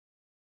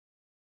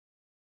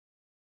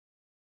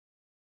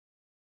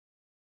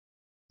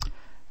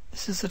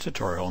This is a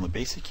tutorial on the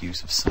basic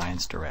use of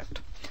ScienceDirect.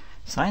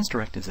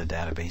 ScienceDirect is a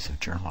database of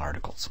journal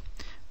articles.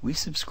 We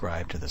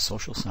subscribe to the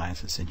Social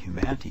Sciences and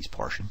Humanities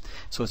portion,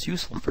 so it's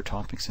useful for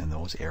topics in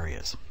those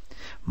areas.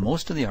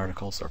 Most of the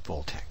articles are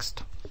full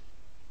text.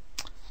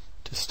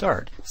 To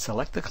start,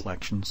 select the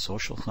collection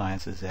Social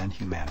Sciences and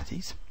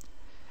Humanities.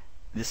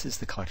 This is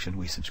the collection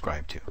we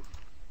subscribe to.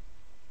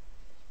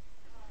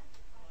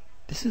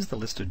 This is the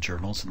list of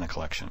journals in the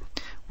collection.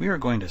 We are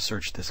going to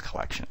search this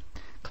collection.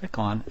 Click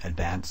on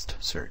Advanced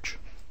Search.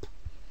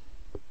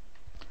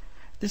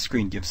 This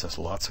screen gives us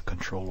lots of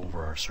control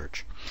over our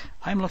search.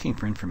 I'm looking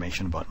for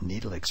information about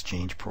needle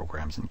exchange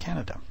programs in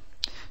Canada.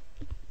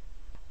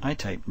 I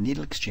type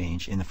needle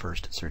exchange in the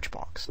first search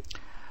box.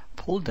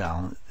 Pull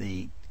down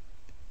the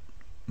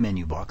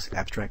menu box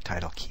Abstract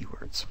Title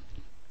Keywords.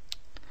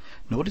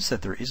 Notice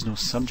that there is no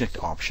subject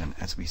option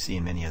as we see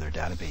in many other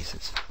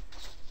databases.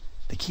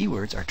 The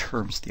keywords are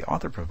terms the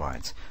author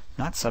provides,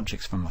 not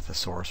subjects from a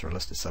thesaurus or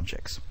list of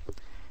subjects.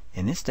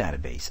 In this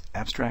database,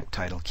 Abstract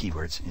Title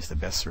Keywords is the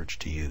best search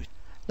to use.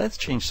 Let's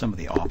change some of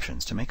the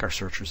options to make our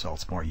search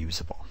results more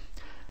usable.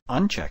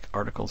 Uncheck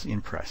Articles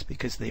in Press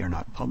because they are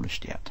not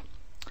published yet.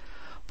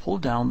 Pull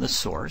down the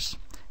source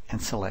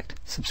and select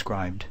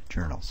Subscribed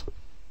Journals.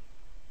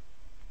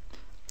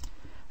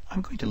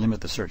 I'm going to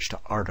limit the search to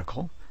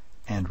Article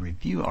and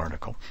Review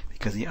Article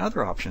because the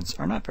other options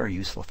are not very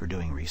useful for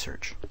doing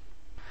research.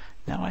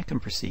 Now I can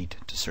proceed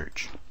to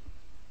search.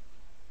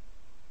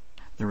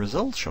 The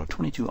results show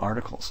 22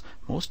 articles,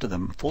 most of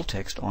them full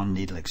text on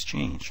needle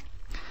exchange.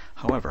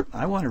 However,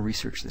 I want to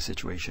research the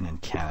situation in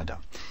Canada.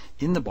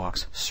 In the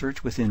box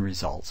Search Within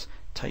Results,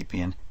 type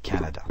in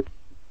Canada.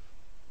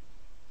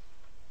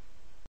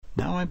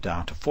 Now I'm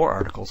down to 4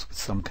 articles with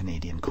some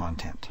Canadian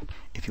content.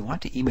 If you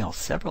want to email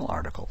several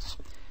articles,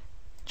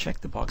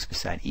 check the box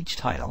beside each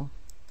title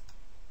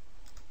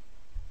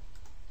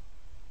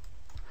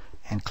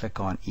and click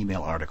on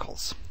Email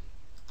Articles.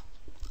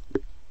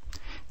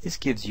 This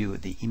gives you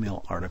the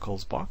Email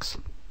Articles box,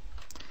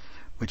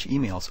 which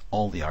emails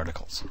all the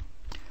articles.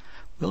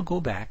 We'll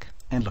go back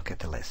and look at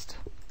the list.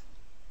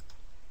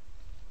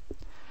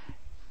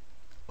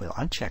 We'll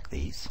uncheck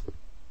these.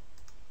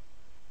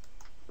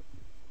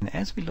 And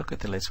as we look at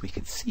the list, we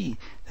can see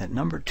that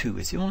number 2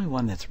 is the only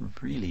one that's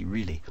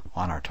really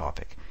on our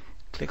topic.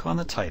 Click on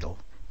the title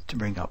to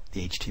bring up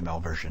the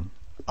HTML version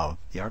of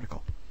the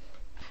article.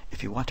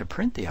 If you want to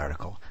print the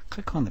article,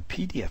 click on the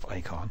PDF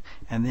icon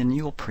and then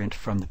you'll print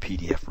from the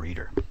PDF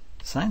reader.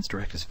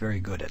 ScienceDirect is very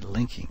good at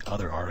linking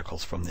other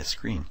articles from this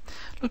screen.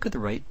 Look at the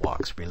right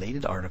box,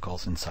 Related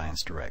Articles in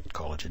ScienceDirect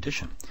College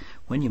Edition.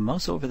 When you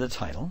mouse over the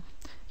title,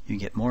 you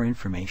get more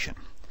information.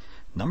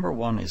 Number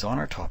 1 is on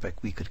our topic.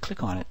 We could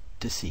click on it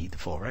to see the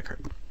full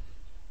record.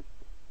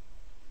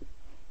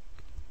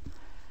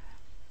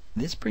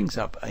 This brings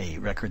up a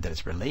record that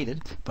is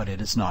related, but it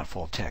is not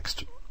full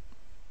text.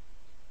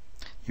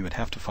 You would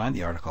have to find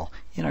the article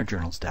in our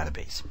journals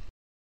database.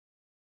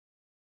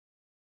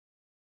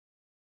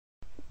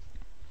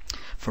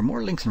 For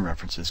more links and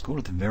references, go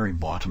to the very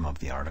bottom of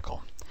the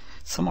article.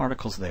 Some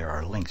articles there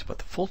are linked, but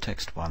the full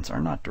text ones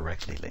are not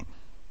directly linked.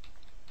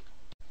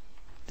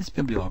 This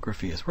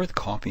bibliography is worth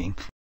copying.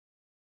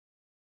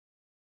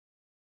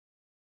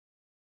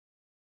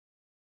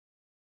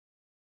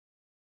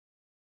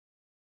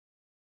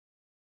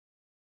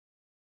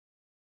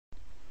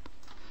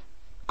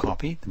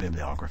 Copy the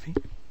bibliography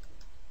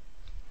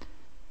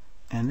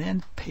and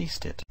then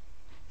paste it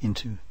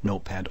into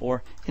Notepad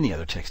or any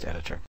other text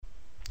editor.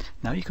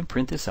 Now you can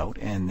print this out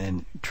and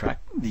then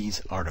track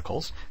these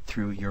articles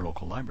through your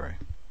local library.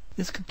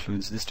 This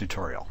concludes this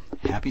tutorial.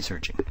 Happy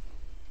searching!